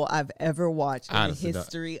couple I've ever watched in the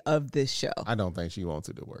history of this show. I don't think she wants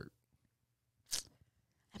it to work.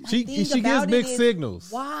 She gives mixed signals.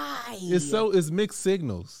 Why? It's mixed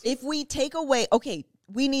signals. If we take away,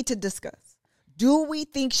 we need to discuss. Do we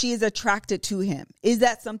think she is attracted to him? Is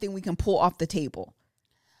that something we can pull off the table?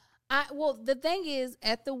 Well, the thing is,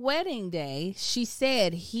 at the wedding day, she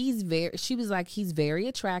said he's very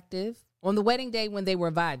attractive. On the wedding day when they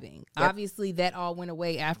were vibing. Yep. Obviously, that all went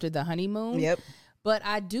away after the honeymoon. Yep. But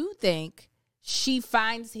I do think she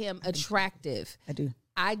finds him attractive. I do.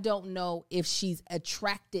 I don't know if she's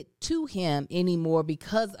attracted to him anymore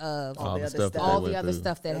because of all the other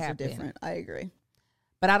stuff that happened. Different. I agree.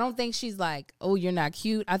 But I don't think she's like, oh, you're not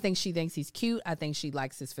cute. I think she thinks he's cute. I think she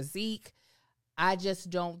likes his physique. I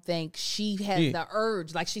just don't think she has the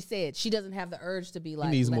urge. Like she said, she doesn't have the urge to be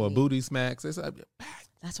like. He needs more booty smacks.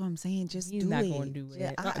 That's what I'm saying. Just he's do not it. going to do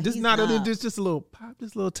it. Just a little pop,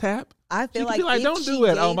 just a little tap. I feel like don't do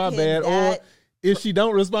it. Oh, my bad. Or if she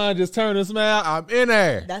don't respond, just turn and smile. I'm in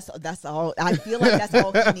there. That's all. I feel like that's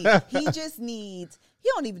all he needs. He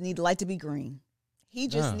don't even need the light to be green. He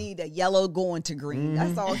just need a yellow going to green.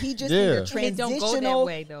 That's all. He just need a transitional. It don't go that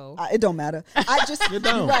way though. It don't matter. It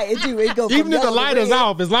don't. Right. It goes. Even if the light is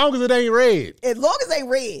off, as long as it ain't red. As long as it ain't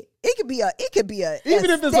red, it could be a. Even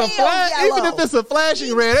if it's a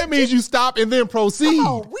flashing red, that means you stop and then proceed.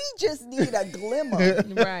 Oh, we just need a glimmer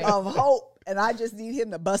of hope, and I just need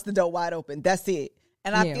him to bust the door wide open. That's it.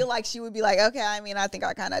 And I feel like she would be like, okay, I mean, I think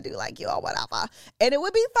I kind of do like you or whatever, and it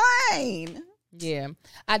would be fine. Yeah,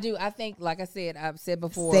 I do. I think, like I said, I've said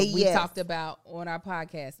before, talked about on our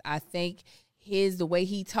podcast, I think the way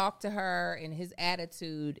he talked to her and his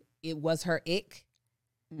attitude, it was her ick.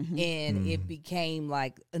 Mm-hmm. And it became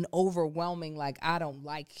like an overwhelming, like,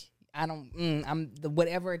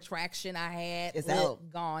 whatever attraction I had is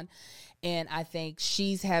gone. And I think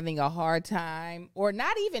she's having a hard time or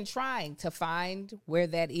not even trying to find where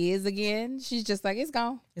that is again. She's just like, it's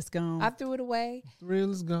gone. It's gone. I threw it away. The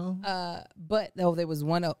thrill is gone. But there was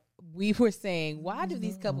one, we were saying, why do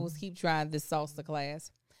these couples keep trying this salsa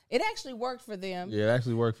class? It actually worked for them. Yeah, it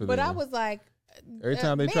actually worked for them. But I was like, every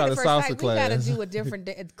time they try the salsa class, we got to do a different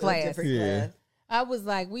class. Class. I was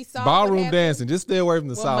like, we saw ballroom dancing. Just stay away from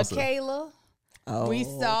the salsa. Michaela. Oh, we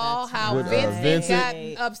saw how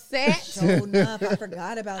Vincent got upset. Showing up. I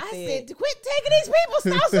forgot about that. I said, quit taking these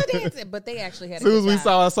people salsa dancing. But they actually had a as soon as we time.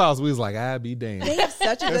 saw our salsa, we was like, I'd be damned. They have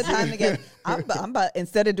such a good time together. I'm about,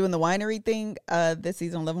 instead of doing the winery thing this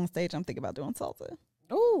season, Live on Stage, I'm thinking about doing salsa.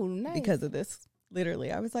 Oh, nice. Because of this.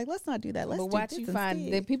 Literally, I was like, let's not do that. Let's but do watch you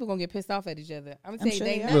find that people gonna get pissed off at each other. I'm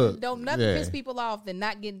saying sure nothing piss people off than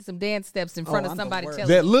not getting some dance steps in front of somebody telling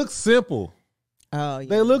that looks simple. Oh, yeah.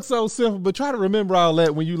 They look so simple, but try to remember all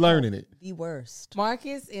that when you learning it. The worst.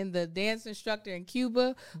 Marcus and the dance instructor in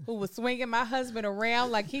Cuba who was swinging my husband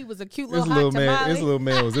around like he was a cute little hot tamale. This little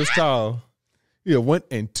man was this tall. Yeah, 1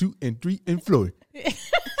 and 2 and 3 and floor.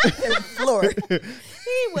 Floor.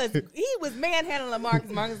 He was manhandling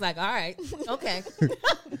Marcus. Marcus was like, all right, okay.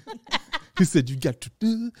 He said, you got to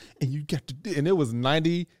do, and you got to do. And it was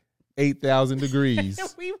 98,000 degrees.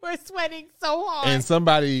 We were sweating so hard. And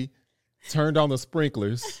somebody turned on the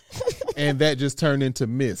sprinklers, and that just turned into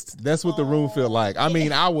mist. That's what the room felt like. I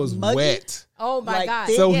mean, I was wet. Oh, my God.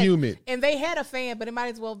 So humid. And they had a fan, but it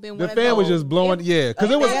might as well have been the one fan of those. was just blowing,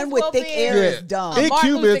 because it was. Fan with thick air is dumb. In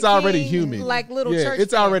Cuba, it's already humid. Like little church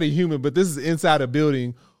it's fan. already humid, but this is inside a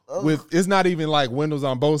building with, it's not even like windows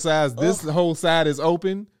on both sides. This whole side is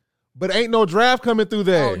open But ain't no draft coming through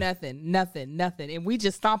there. Oh, nothing. And we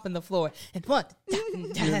just stomping the floor. And one,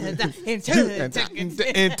 and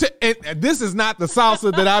this is not the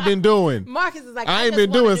salsa that I've been doing. Marcus is like, I ain't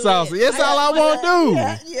been doing salsa. That's all I want to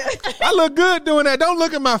do. Yeah. I look good doing that. Don't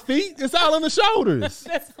look at my feet. It's all on the shoulders.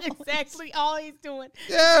 That's exactly all he's doing.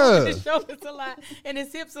 Yeah. His shoulders a lot and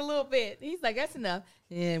his hips a little bit. He's like, that's enough.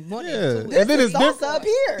 And one Yeah. and And then it's salsa different up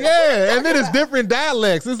here. Yeah, and then it's different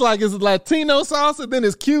dialects. It's like it's Latino salsa, then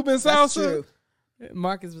it's Cuban salsa. That's true.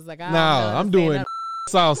 Marcus was like, I'm doing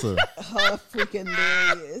salsa. Oh, freaking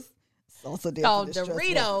hilarious. Salsa dip. called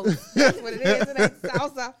Doritos. That's what it is. It ain't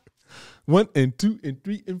salsa. 1 and 2 and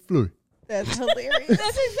 3 and 4. That's hilarious.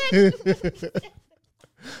 That's exactly.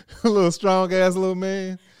 A little strong ass little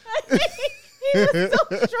man. He was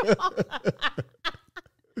so strong.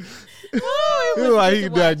 Oh, He was like he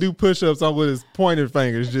could like, do push-ups on with his pointer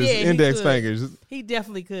fingers, just index fingers. He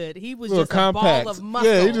definitely could. He was Little just compact. a ball of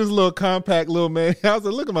muscle. Yeah, he's just a little compact little man. I was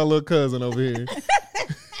like, look at my little cousin over here.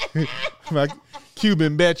 My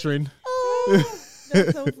Cuban veteran. Oh,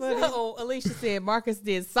 that's so funny. So Alicia said Marcus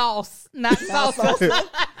did sauce, not salsa.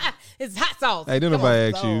 It's hot sauce. Hey, didn't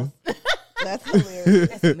nobody ask you. That's hilarious.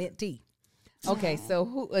 That's mint tea. Okay,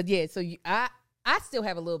 so I still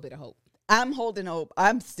have a little bit of hope. I'm holding hope.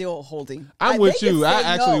 I'm still holding. I'm with you. I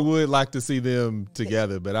actually no. would like to see them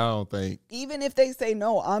together, but I don't think. Even if they say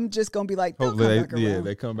no, I'm just gonna be like, Hopefully, they'll come back around.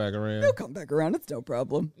 they come back around. They'll come back around. It's no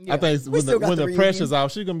problem. Yeah. I think We when still got the the pressure's reunion.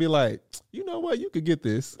 off, she's gonna be like, you know what, you could get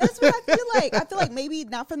this. That's what I feel like. I feel like maybe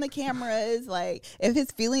not from the cameras. Like if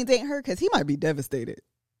his feelings ain't hurt, because he might be devastated.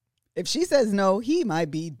 If she says no, he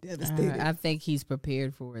might be devastated. I think he's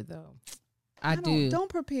prepared for it though. I don't- do. Don't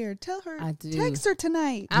prepare. Tell her. I do. Text her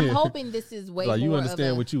tonight. I'm hoping this is way Like more you of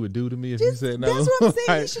understand a, what you would do to me if you said no. That's what I'm saying.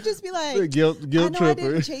 Like, You should just be like, guilt I know I tripper.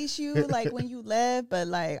 didn't chase you like when you left, but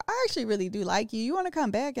like I actually really do like you. You want to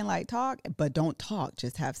come back and like talk, but don't talk.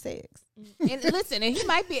 Just have sex. And listen, and he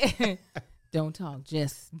might be. Don't talk,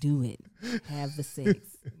 just do it. Have the sex.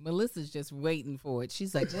 Melissa's just waiting for it.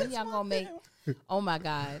 She's like, when y'all gonna make? Oh my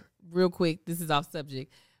God! Real quick, this is off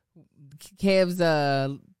subject. Kev's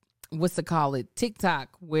what's it call it?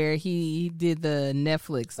 TikTok, where he did the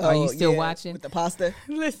Netflix. Are you still watching with the pasta?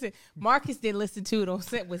 Listen, Marcus didn't listen to it on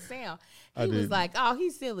set with Sam. He was like, "Oh,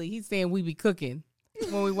 he's silly. He's saying we be cooking."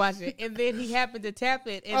 When we watch it, and then he happened to tap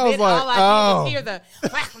it, and then like, all I did was hear the.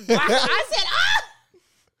 I said, "Ah!"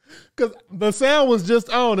 Because the sound was just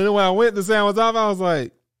on, and then when I went, the sound was off. I was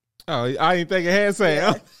like, oh, I didn't think it had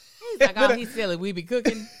sound. He's like, "Oh, he's silly. We be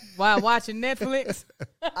cooking while watching Netflix."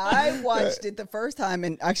 I watched it the first time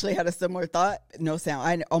and actually had a similar thought. No sound.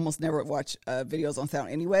 I almost never watch videos on sound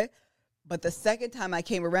anyway. But the second time I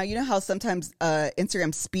came around, you know how sometimes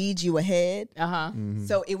Instagram speeds you ahead? Mm-hmm.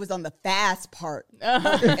 So it was on the fast part. And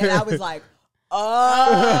I was like, oh,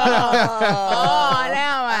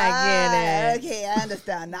 now I get it. Okay, I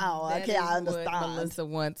understand now. That Okay, is I what understand. Melissa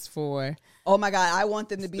wants for. Oh my God, I want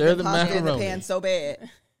them to be Stir the the pasta in the macaroni. pan so bad.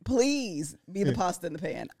 Please be the pasta in the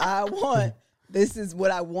pan. I want, this is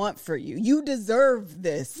what I want for you. You deserve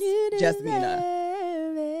this,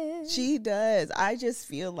 Jasmina. She does. I just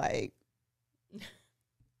feel like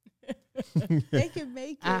they can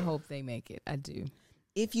make it. I hope they make it. I do.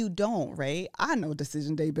 If you don't, right? I know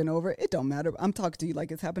decision day been over. It don't matter. I'm talking to you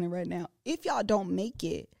like it's happening right now. If y'all don't make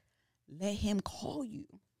it, let him call you.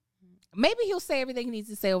 Maybe he'll say everything he needs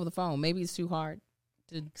to say over the phone. Maybe it's too hard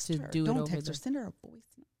to do Don't it over text her. the. Send her a voice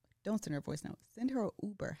note. Don't send her a voice note. Send her an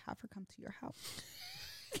Uber. Have her come to your house.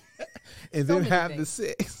 And So then many have the things.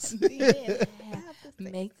 sex. Have the sex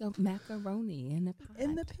Make a macaroni in a pot.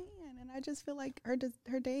 in the pan. And I just feel like her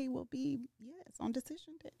day will be, yes, on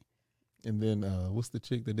decision day. And then what's the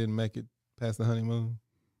chick that didn't make it past the honeymoon?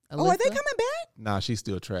 Oh, are they Alyssa? coming back? Nah, she's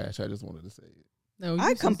still trash. I just wanted to say it. No, I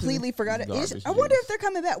you completely forgot it. Garbage I wonder juice. if they're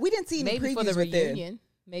coming back. We didn't see any maybe for the previews with them. reunion.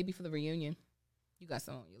 Maybe for the reunion. You got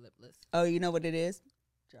some on your lip list. Oh, you know what it is?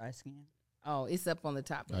 Dry skin. Oh, it's up on the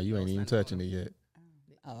top. Oh, you ain't even touching it yet.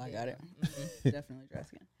 Oh, I got it. Mm-hmm. Definitely dry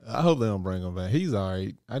skin. I hope they don't bring him back. He's all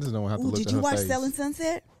right. I just don't have to Ooh, look did at you her watch face. Selling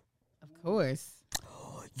Sunset? Of course.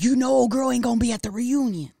 You know old girl ain't gonna be at the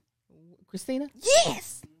reunion. Christina?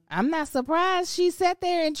 Yes. I'm not surprised she sat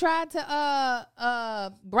there and tried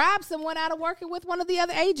to bribe someone out of working with one of the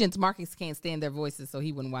other agents. Marcus can't stand their voices, so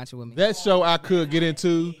he wouldn't watch it with me. That show I could get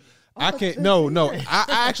into. I can't. No. I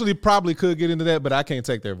actually probably could get into that, but I can't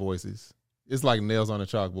take their voices. It's like nails on a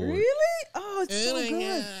chalkboard. Really? Oh, it's so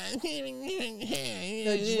good.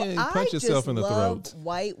 Punch yourself in the love throat.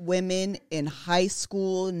 white women in high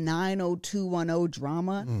school 90210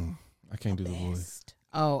 drama. I can't do the voice.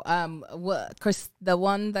 Oh, what? Chris, the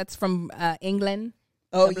one that's from England.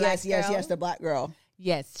 Oh, The black yes, girl? the black girl.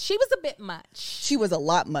 Yes, she was a bit much. She was a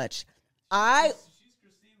lot much. She's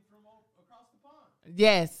Christine from across the pond.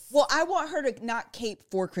 Yes. Well, I want her to not cape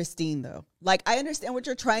for Christine, though. Like, I understand what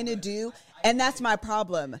you're trying to do, and that's my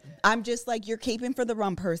problem. I'm just like, you're caping for the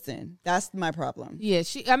wrong person. That's my problem. Yeah,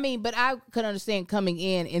 but I could understand coming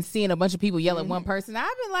in and seeing a bunch of people yell at one person.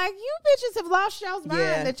 I've been like, you bitches have lost y'all's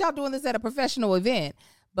mind that y'all doing this at a professional event.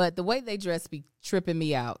 But the way they dress be tripping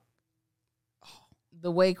me out. The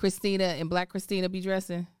way Christina and Black Christina be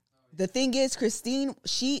dressing. The thing is, Christine,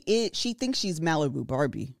 she thinks she's Malibu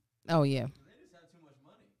Barbie. Oh, yeah. They just have too much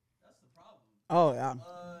money. That's the problem. Oh, yeah.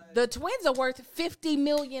 The twins are worth $50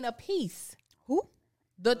 million apiece. Who?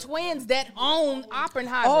 The twins that own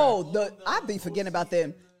Oppenheimer. Oh, I be forgetting about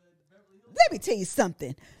them. Let me tell you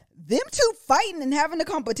something. Them two fighting and having a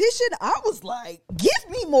competition, I was like, give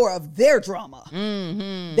me more of their drama.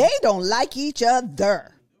 Mm-hmm. They don't like each other.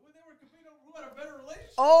 When they were competing over who had a better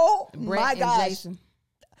relationship. Oh, Brett my and gosh. Jason.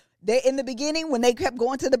 They in the beginning, when they kept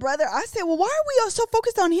going to the brother, I said, well, why are we all so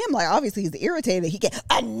focused on him? Like, obviously, he's irritated. He get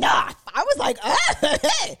enough. I was like,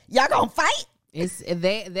 y'all gonna fight?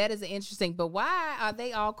 That is interesting. But why are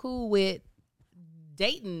they all cool with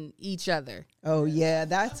dating each other? Oh, yeah,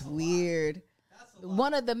 that's weird.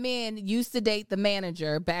 One of the men used to date the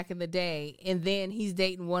manager back in the day, and then he's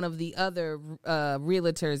dating one of the other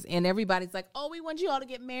realtors, and everybody's like, oh, we want you all to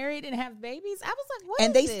get married and have babies. I was like, what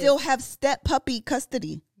And is they this? still have step puppy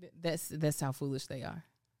custody. That's how foolish they are.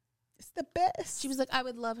 It's the best. She was like, I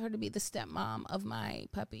would love her to be the stepmom of my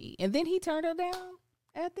puppy. And then he turned her down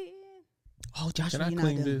at the end. Oh, Josh, Can I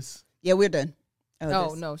clean this? Yeah, we're done.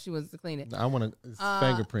 Oh, this. no, she wants to clean it. I want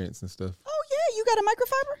fingerprints and stuff. Oh, yeah, you got a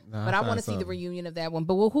microfiber? Nah, But I want to find see the something. reunion of that one.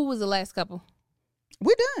 But who was the last couple?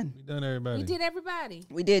 We're done. We done everybody. We did everybody.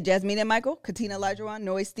 We did Jasmine and Michael, Katina Lajuan,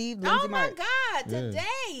 Noy Steve, Lindsay Oh, my Martin. God. Yeah.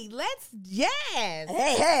 Today. Yes.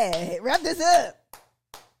 Hey, wrap this up.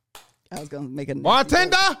 I was going to make a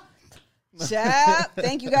Bartender! Child,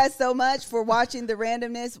 thank you guys so much for watching the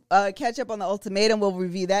randomness. Catch up on the ultimatum. We'll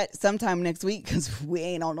review that sometime next week because we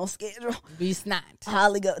ain't on no schedule. We snot.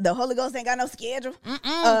 The Holy Ghost ain't got no schedule.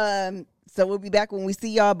 So we'll be back when we see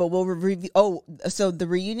y'all, but we'll review. Oh, so the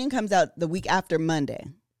reunion comes out the week after Monday.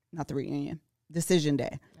 Not the reunion. Decision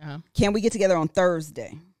day. Uh-huh. Can we get together on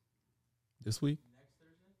Thursday? This week?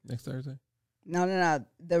 Next Thursday? No.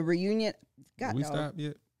 The reunion. God, Did we no. stop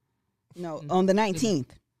yet? No, on the 19th.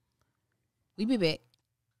 We be back.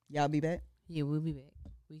 Y'all be back? Yeah, we'll be back.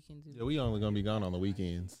 We can do Yeah, we only going to be gone on the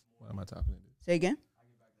weekends. Why am I talking to this? Say again?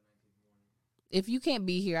 If you can't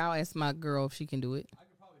be here, I'll ask my girl if she can do it. I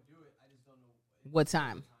could probably do it. I just don't know what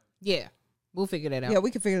time. Yeah, we'll figure that out. Yeah,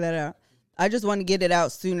 we can figure that out. I just want to get it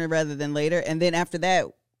out sooner rather than later. And then after that,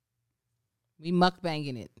 We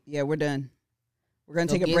mukbanging it. yeah, we're done. We're going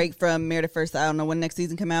to So take a break from Married at First. I don't know when next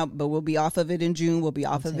season come out, but we'll be off of it in June. We'll be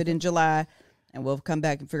off of it in July. And we'll come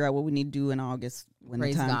back and figure out what we need to do in August when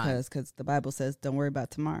Praise the time God. comes. Because the Bible says, don't worry about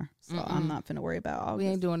tomorrow. So I'm not finna worry about August. We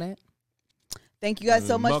ain't doing that. Thank you guys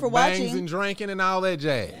so much for Mukbangs watching. and drinking and all that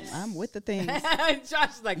jazz. I'm with the things.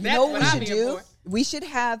 Josh's like, You that's know what what we I'm should here do? for. We should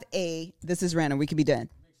have this is random. We could be done.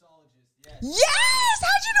 Mixologist, yes. Yes!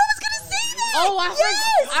 How'd you know I was going to say that? Oh,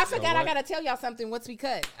 yes! I forgot. I got to tell y'all something once we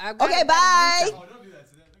cut. Okay, bye. Oh, don't do that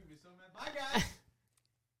to them. They're going to be so mad. Bye, guys.